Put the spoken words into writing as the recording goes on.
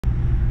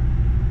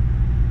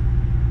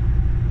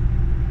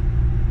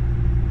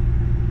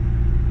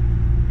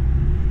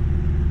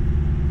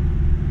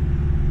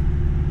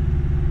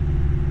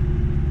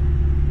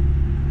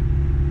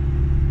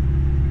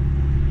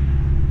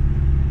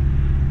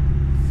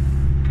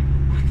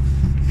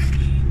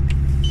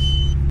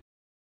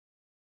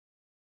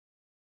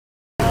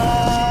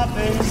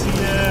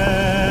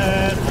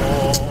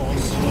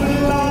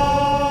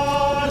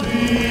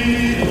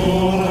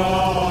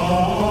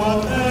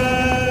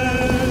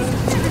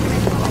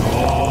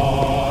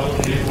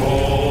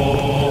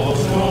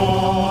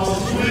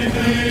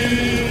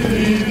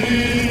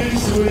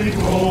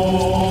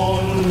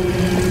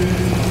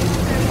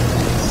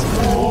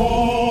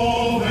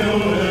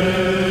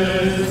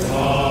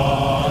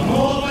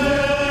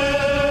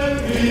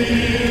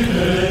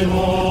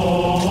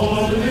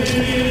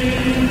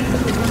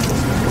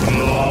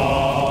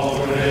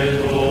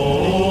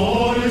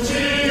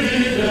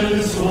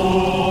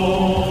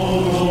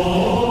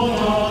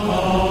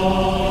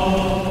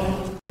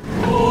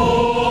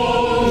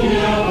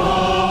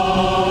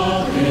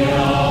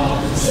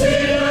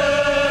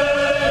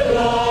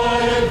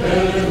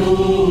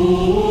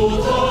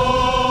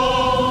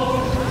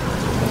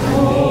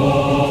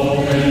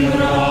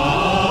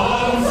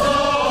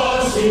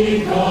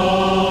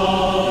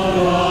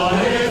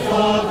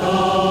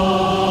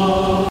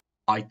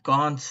I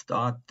can't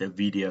start the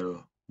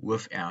video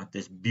without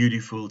these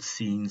beautiful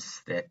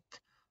scenes that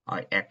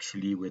I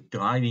actually were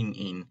driving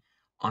in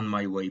on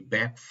my way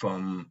back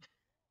from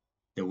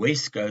the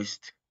west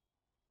coast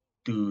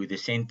to the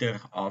center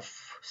of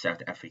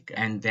South Africa.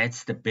 And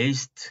that's the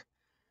best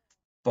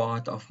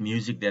part of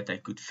music that I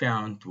could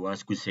find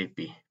was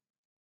Giuseppe.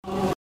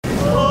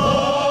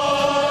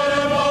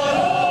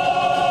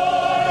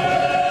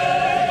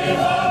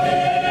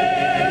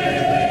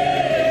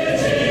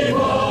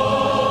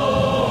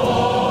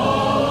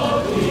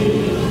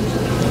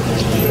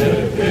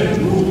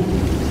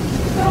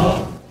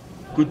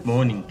 Good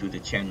morning to the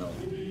channel,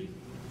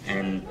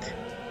 and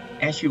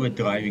as you were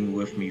driving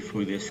with me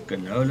through this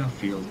canola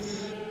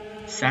fields,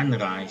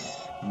 sunrise,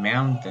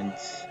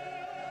 mountains,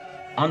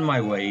 on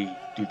my way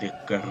to the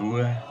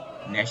Karoo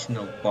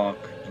National Park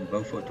in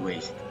Beaufort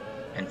West,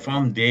 and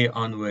from there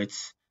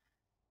onwards,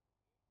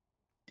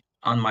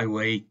 on my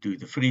way to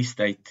the Free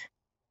State,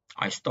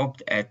 I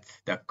stopped at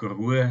the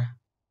Karoo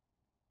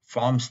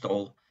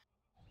Farmstall.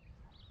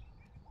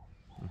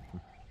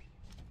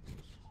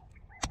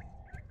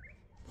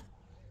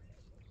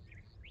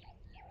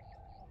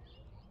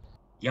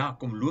 Ja,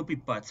 kom loop die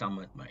pad saam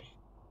met my.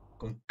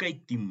 Kom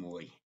kyk die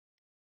mooi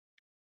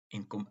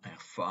en kom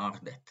ervaar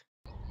dit.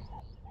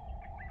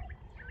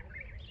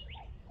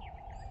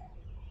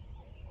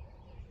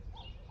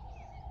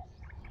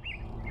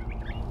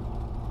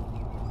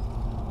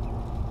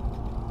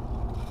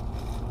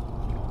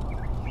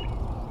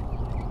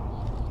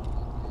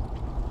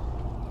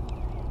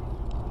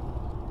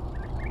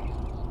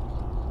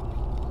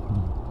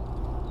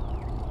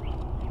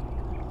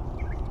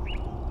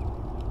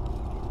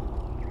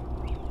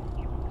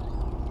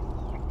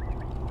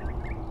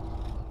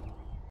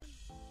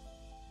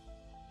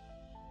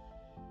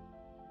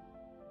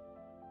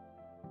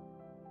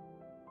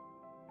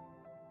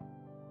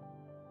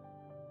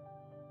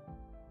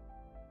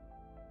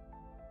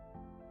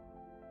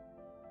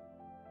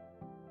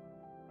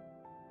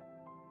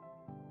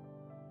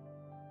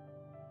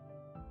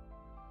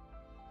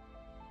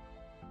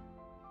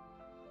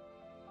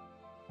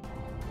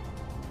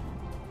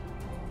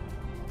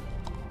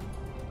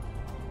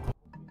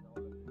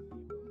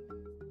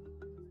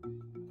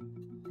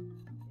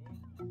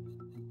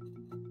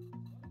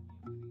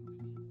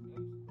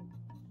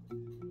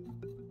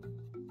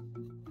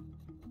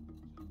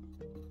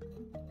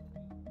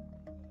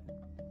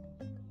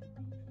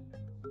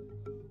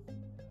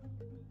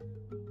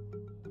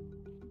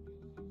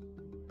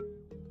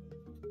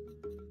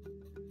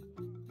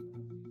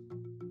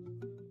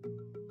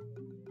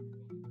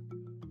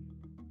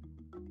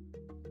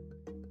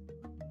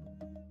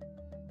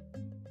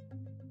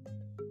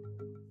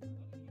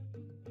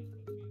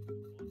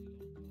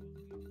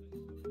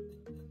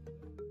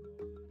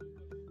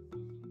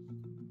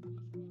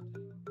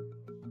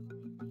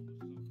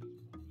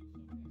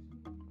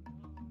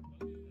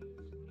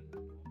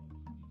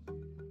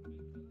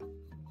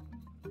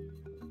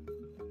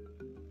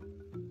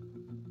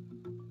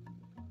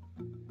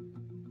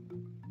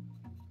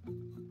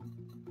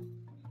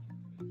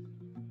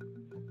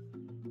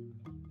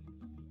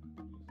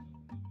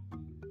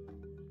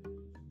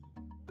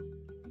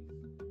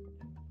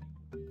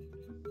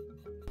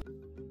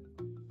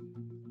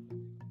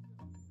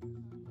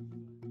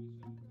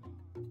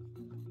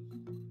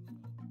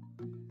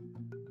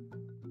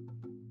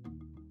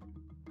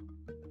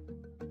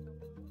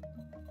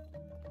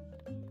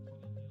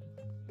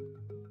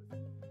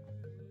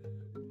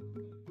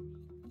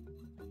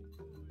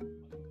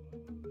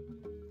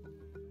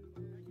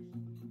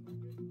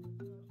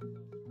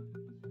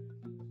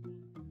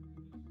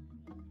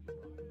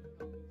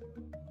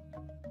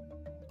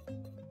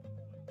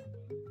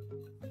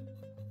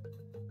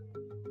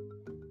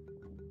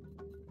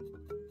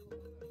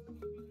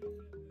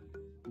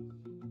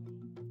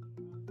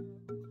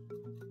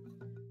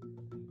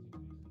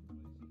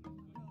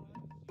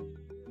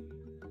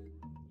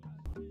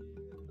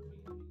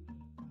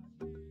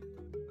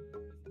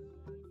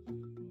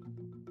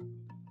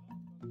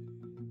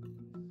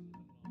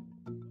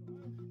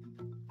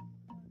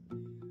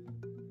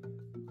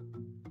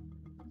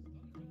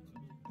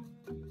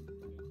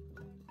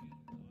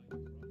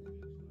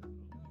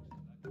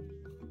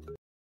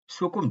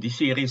 So kom die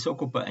serie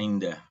ook op 'n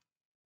einde.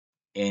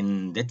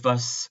 En dit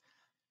was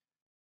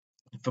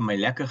vir my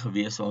lekker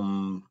gewees om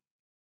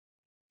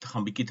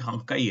bietjie te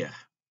gaan kuier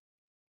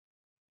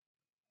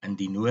in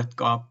die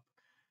Noord-Kaap,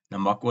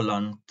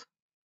 Namakoland,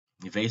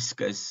 die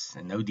Weskus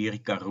en nou deur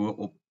die Karoo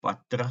op pad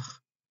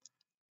terug.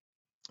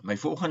 My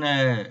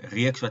volgende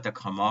reeks wat ek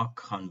gaan maak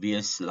gaan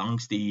wees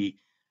langs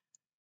die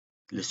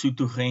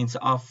Lesotho grens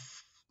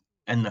af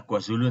in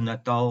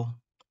KwaZulu-Natal.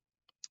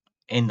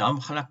 En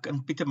dan gaan ek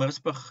in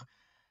Pietermaritzburg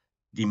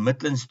die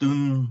Midlands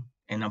doen,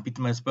 en dan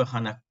Pietermaritzburg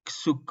gaan ek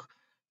soek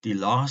die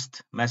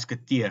Last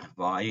Musketeer,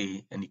 waar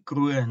hy in die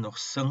kroeg nog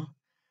sing.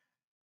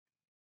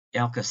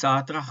 Elke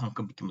Saterdag gaan ek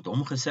 'n bietjie met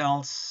hom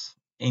gesels,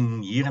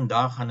 en hier en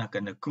daar gaan ek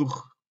in 'n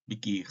kroeg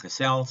bietjie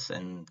gesels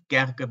en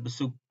kerke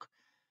besoek.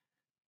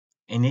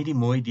 en net die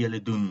mooi dele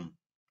doen.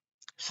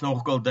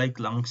 Snorkelduik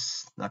langs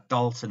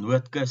Natal se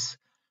noordkus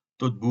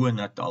tot bo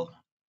Natal,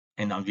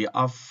 en dan weer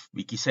af,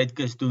 bietjie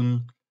suidkus doen.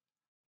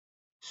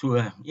 So,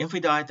 een van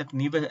die dae het ek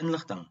nuwe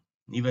inligting,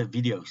 nuwe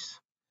video's.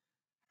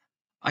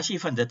 As jy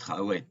van dit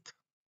gehou het,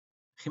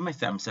 gee my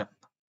thumbs up.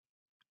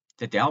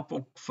 Dit help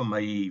ook vir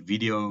my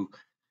video,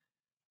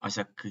 as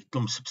ek 'n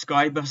klomp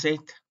subscribers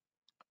het.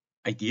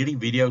 Uit hierdie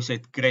video's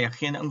kry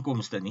ek geen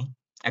inkomste nie.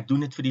 Ek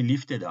doen dit vir die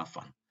liefde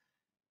daarvan.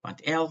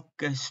 Want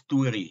elke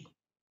storie,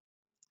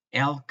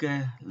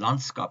 elke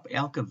landskap,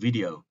 elke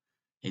video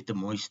het 'n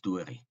mooi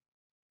storie.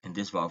 En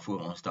dis waarvoor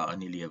ons daar in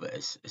die lewe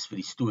is vir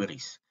die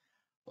stories,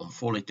 om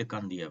voluit te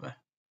kan lewe.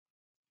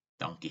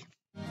 Dankie.